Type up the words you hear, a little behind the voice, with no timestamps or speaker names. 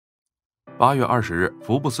8月20日，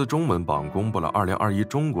福布斯中文榜公布了2021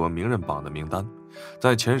中国名人榜的名单，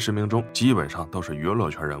在前10名中基本上都是娱乐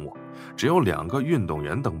圈人物，只有2个运动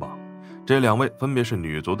员登榜。这2位分别是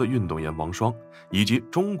女足的运动员王霜以及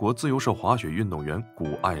中国自由式滑雪运动员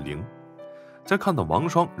谷爱凌。在看到王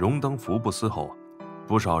霜荣登福布斯后，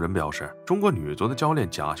不少人表示中国女足的教练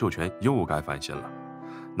贾秀全又该翻新了。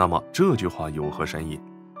那么这句话有何深意？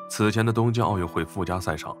此前的东京奥运会附加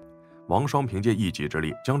赛上，王霜凭借一己之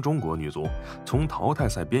力将中国女足从淘汰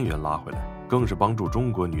赛边缘拉回来，更是帮助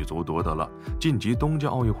中国女足夺得了晋级东京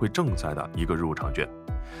奥运会正赛的一个入场券。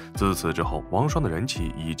自此之后，王霜的人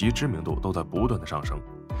气以及知名度都在不断的上升。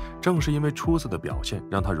正是因为出色的表现，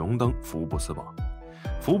让她荣登福布斯榜。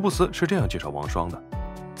福布斯是这样介绍王霜的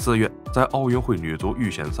：4月，在奥运会女足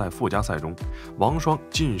预选赛附加赛中，王霜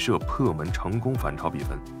劲射破门成功反超比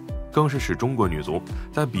分，更是使中国女足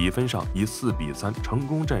在比分上以4-3成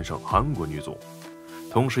功战胜韩国女足，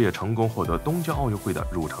同时也成功获得东京奥运会的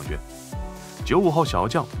入场券。95号小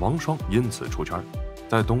将王霜因此出圈。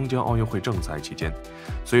在东京奥运会正赛期间，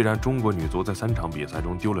虽然中国女足在3场比赛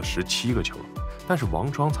中丢了17个球，但是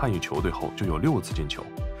王霜参与球队后就有6次进球，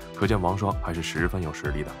可见王霜还是十分有实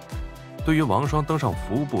力的。对于王霜登上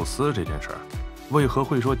福布斯这件事儿，为何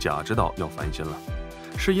会说贾指导要翻新了？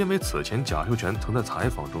是因为此前贾秀全曾在采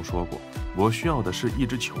访中说过，我需要的是一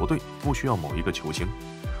支球队，不需要某一个球星。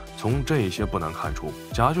从这些不难看出，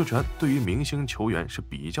贾秀全对于明星球员是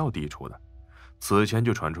比较抵触的。此前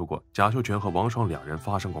就传出过贾秀全和王霜2人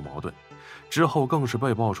发生过矛盾，之后更是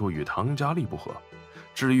被爆出与唐佳丽不和。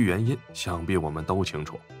至于原因，想必我们都清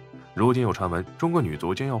楚。如今有传闻中国女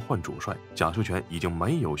足将要换主帅，贾秀全已经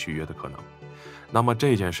没有续约的可能。那么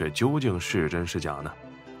这件事究竟是真是假呢？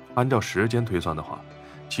按照时间推算的话，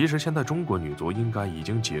其实现在中国女足应该已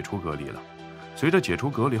经解除隔离了。随着解除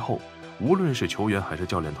隔离后，无论是球员还是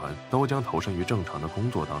教练团都将投身于正常的工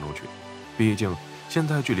作当中去。毕竟现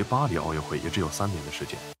在距离巴黎奥运会也只有3年的时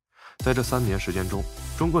间，在这3年时间中，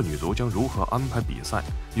中国女足将如何安排比赛，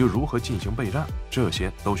又如何进行备战，这些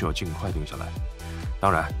都需要尽快定下来。当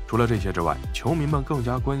然，除了这些之外，球迷们更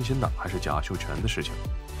加关心的还是贾秀全的事情。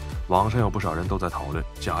网上有不少人都在讨论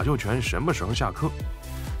贾秀全什么时候下课。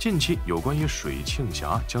近期有关于水庆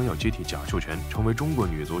霞将要接替贾秀全成为中国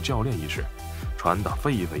女足教练一事，传得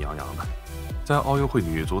沸沸扬扬的。在奥运会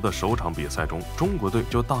女足的首场比赛中，中国队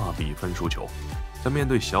就大比分输球。在面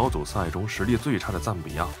对小组赛中实力最差的赞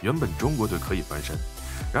比亚，原本中国队可以翻身，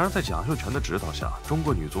然而在贾秀全的指导下，中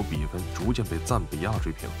国女足比分逐渐被赞比亚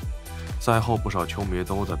追平。赛后不少球迷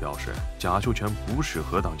都在表示贾秀全不适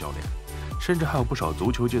合当教练，甚至还有不少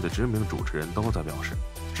足球界的知名主持人都在表示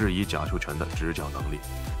质疑贾秀全的执教能力。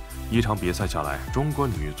一场比赛下来，中国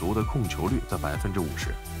女足的控球率在50%，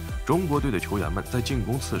中国队的球员们在进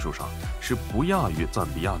攻次数上是不亚于赞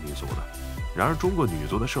比亚女足的，然而中国女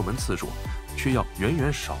足的射门次数却要远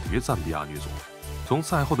远少于赞比亚女足。从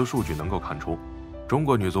赛后的数据能够看出，中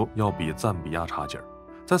国女足要比赞比亚差劲儿，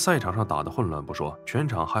在赛场上打得混乱不说，全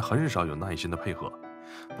场还很少有耐心的配合。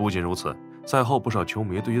不仅如此，赛后不少球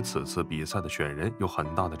迷对于此次比赛的选人有很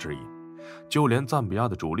大的质疑，就连赞比亚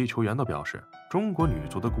的主力球员都表示中国女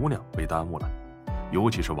足的姑娘被耽误了，尤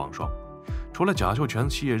其是王霜。除了贾秀全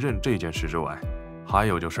卸任这件事之外，还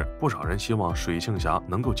有就是不少人希望水庆霞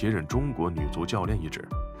能够接任中国女足教练一职。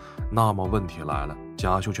那么问题来了，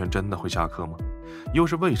贾秀全真的会下课吗？又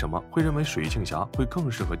是为什么会认为水庆霞会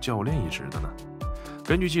更适合教练一职的呢？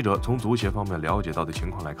根据记者从足协方面了解到的情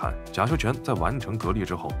况来看，贾秀全在完成隔离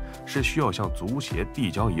之后是需要向足协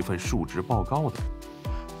递交一份述职报告的。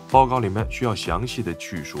报告里面需要详细的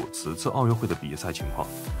叙述此次奥运会的比赛情况，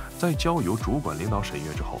在交由主管领导审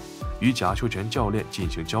阅之后，与贾秀全教练进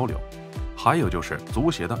行交流。还有就是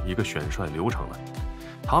足协的一个选帅流程了，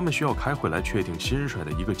他们需要开会来确定新帅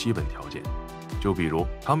的一个基本条件，就比如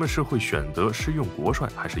他们是会选择适用国帅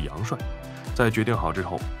还是洋帅。在决定好之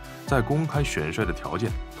后，在公开选帅的条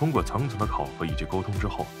件，通过层层的考核以及沟通之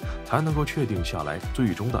后，才能够确定下来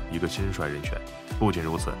最终的一个新帅人选。不仅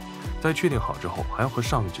如此，在确定好之后，还要和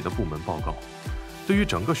上级的部门报告。对于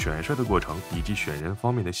整个选帅的过程以及选人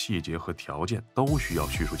方面的细节和条件，都需要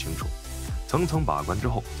叙述清楚。层层把关之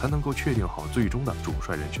后，才能够确定好最终的主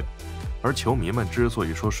帅人选。而球迷们之所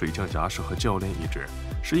以说水庆霞适合教练一职，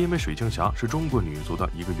是因为水庆霞是中国女足的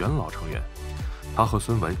一个元老成员，她和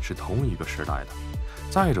孙雯是同一个时代的。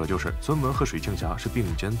再者就是孙雯和水庆霞是并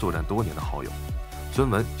肩作战多年的好友，孙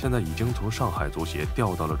雯现在已经从上海足协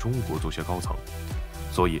调到了中国足协高层，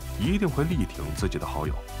所以一定会力挺自己的好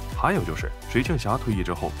友。还有就是水庆霞退役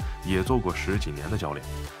之后也做过10几年的教练，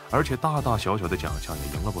而且大大小小的奖项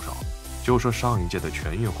也赢了不少。就说上一届的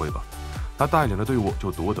全运会吧，他带领的队伍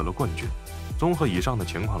就夺得了冠军。综合以上的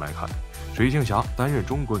情况来看，水庆霞担任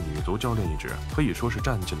中国女足教练一职，可以说是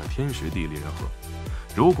占尽了天时地利人和。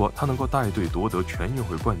如果她能够带队夺得全运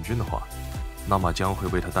会冠军的话，那么将会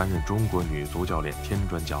为她担任中国女足教练添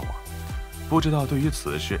砖加瓦。不知道对于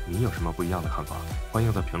此事你有什么不一样的看法？欢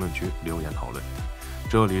迎在评论区留言讨论。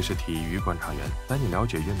这里是体育观察员，带你了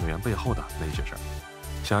解运动员背后的那些事儿。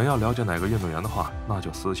想要了解哪个运动员的话，那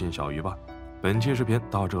就私信小鱼吧。本期视频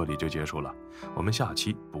到这里就结束了，我们下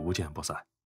期不见不散。